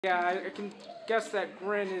Yeah, I can guess that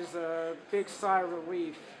grin is a big sigh of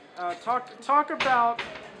relief. Talk about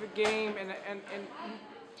the game and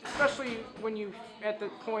especially when you at the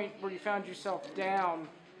point where you found yourself down.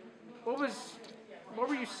 What was what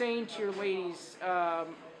were you saying to your ladies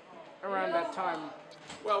around that time?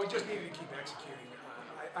 Well, we just needed to keep executing.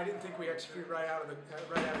 I didn't think we executed right out of the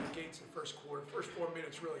gates in the first quarter. First 4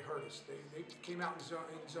 minutes really hurt us. They came out in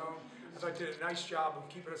zone. I thought did a nice job of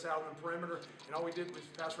keeping us out on the perimeter, and all we did was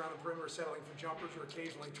pass around the perimeter, settling for jumpers, or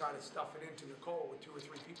occasionally try to stuff it into Nicole with 2 or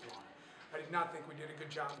 3 people on it. I did not think we did a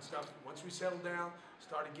good job and stuff. Once we settled down,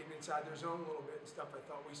 started getting inside their zone a little bit and stuff, I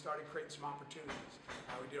thought we started creating some opportunities.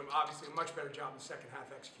 We did obviously a much better job in the second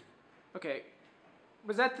half executing. Okay,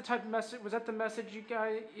 was that the type of message? Was that the message you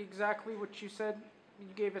guys exactly what you said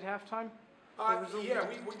you gave at halftime? Yeah,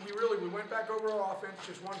 we went back over our offense.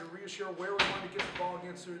 Just wanted to reassure where we wanted to get the ball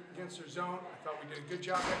against their zone. I thought we did a good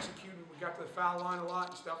job executing. We got to the foul line a lot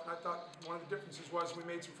and stuff. And I thought one of the differences was we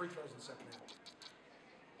made some free throws in the second half.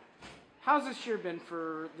 How's this year been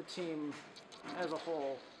for the team as a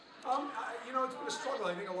whole? It's been a struggle.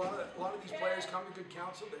 I think a lot of these players come to good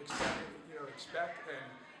counsel. They expect,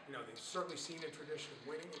 and they've certainly seen a tradition of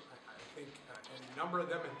winning. I think, and a number of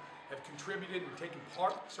them have contributed and taken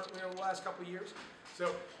part certainly over the last couple of years.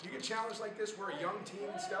 So you get challenged like this. We're a young team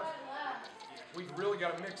and stuff. We've really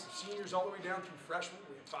got a mix of seniors all the way down through freshmen.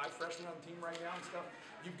 We have 5 freshmen on the team right now and stuff.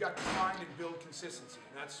 You've got to find and build consistency,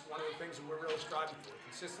 and that's one of the things that we're really striving for.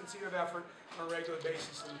 Consistency of effort on a regular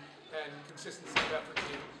basis and consistency of effort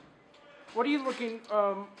games. What are you looking?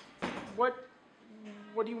 What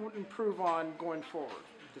do you improve on going forward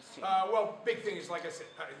with this team? Well, big thing is, like I said,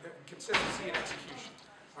 consistency and execution.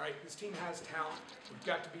 All right, this team has talent. We've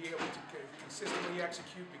got to be able to consistently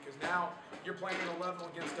execute because now you're playing at a level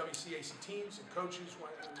against WCAC teams and coaches.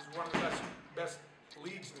 One of the best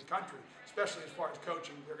leagues in the country, especially as far as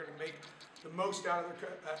coaching. They're going to make the most out of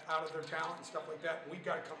their talent and stuff like that. And we've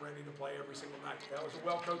got to come ready to play every single night. That was a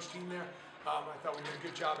well-coached team there. I thought we did a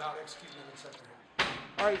good job out executing in the second half.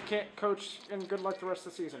 All right, Coach, and good luck the rest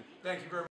of the season. Thank you very much.